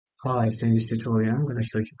Hi, in this tutorial, I'm going to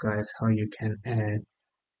show you guys how you can add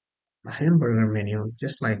a hamburger menu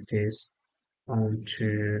just like this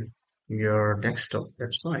onto your desktop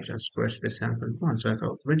website on Squarespace sample one. So I've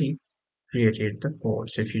already created the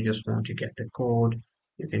code. So if you just want to get the code,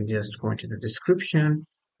 you can just go into the description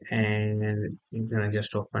and you're going to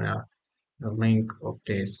just open up the link of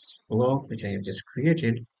this blog which I have just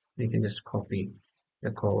created. You can just copy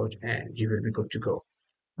the code and you will be good to go.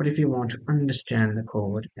 But if you want to understand the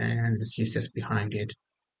code and the CSS behind it,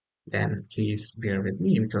 then please bear with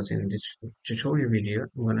me because in this tutorial video,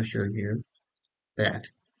 I'm going to show you that.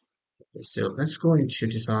 So let's go into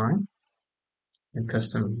design and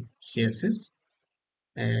custom CSS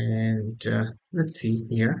and let's see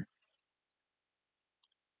here.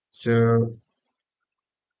 So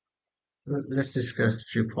let's discuss a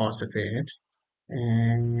few parts of it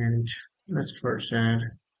and let's first add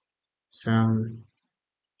some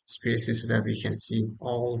spaces so that we can see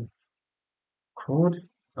all code.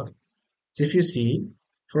 Okay. So if you see,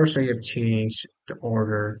 first I have changed the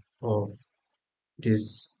order of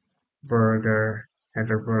this burger,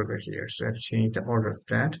 header burger here. So I've changed the order of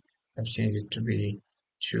that. I've changed it to be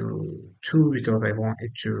to 2 because I want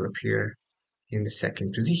it to appear in the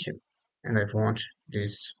second position. And I want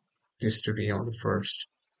this to be on the first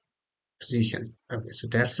position. Okay, so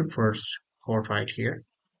that's the first chord right here.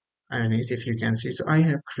 Underneath, if you can see, so I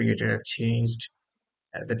have created, I've changed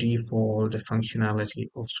the default functionality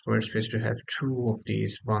of Squarespace to have two of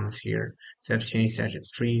these ones here. So I've changed that to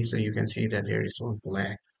three, so you can see that there is one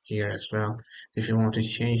black here as well. If you want to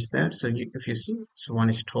change that, so if you see, so one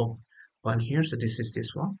is top one here, so this is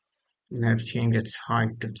this one. And I've changed its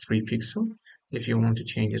height to 3 pixel. If you want to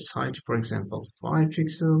change its height, for example, 5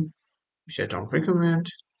 pixel, which I don't recommend,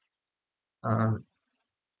 um,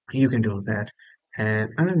 you can do that. And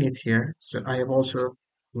underneath here, so I have also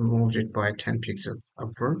moved it by 10 pixels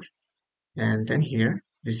upward. And then here,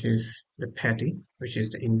 this is the patty, which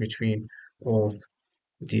is the in between of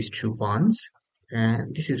these two bonds.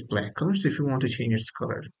 And this is black color. So if you want to change its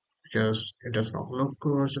color, because it does not look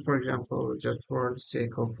good. So for example, just for the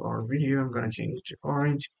sake of our video, I'm going to change it to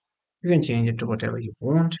orange. You can change it to whatever you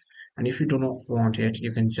want. And if you do not want it,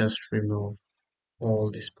 you can just remove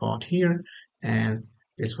all this part here and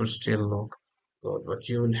this will still look good. But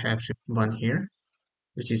you will have to one here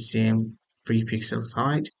which is same 3 pixels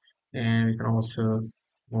height, and we can also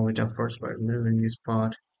move it up first by removing this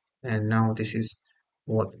part. And now this is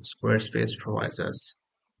what Squarespace provides us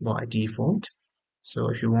by default. So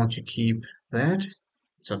if you want to keep that,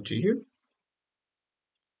 it's up to you.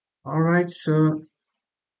 All right, so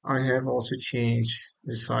I have also changed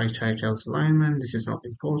the site titles alignment. This is not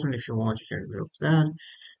important. If you want, you can remove that.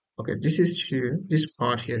 Okay, this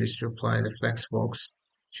part here is to apply the flexbox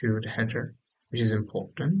to the header, which is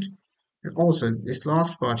important. And also this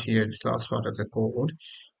last part here, this last part of the code,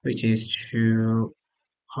 which is to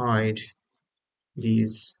hide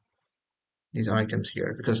these these items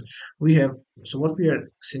here because we have so what we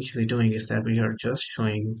are essentially doing is that we are just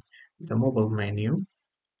showing the mobile menu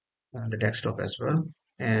on the desktop as well,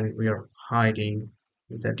 and we are hiding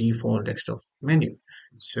the default desktop menu.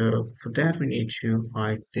 So for that we need to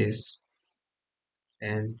hide this,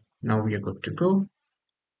 and now we are good to go.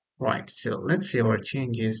 Right, so let's see our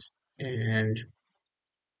changes and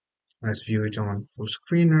let's view it on full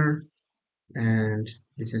screener. And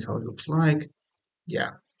this is how it looks like.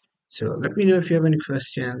 Yeah, so let me know if you have any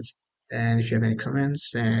questions and if you have any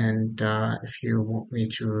comments, and if you want me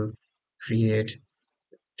to create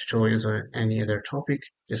tutorials on any other topic,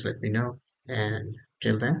 just let me know. And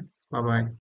till then, bye bye.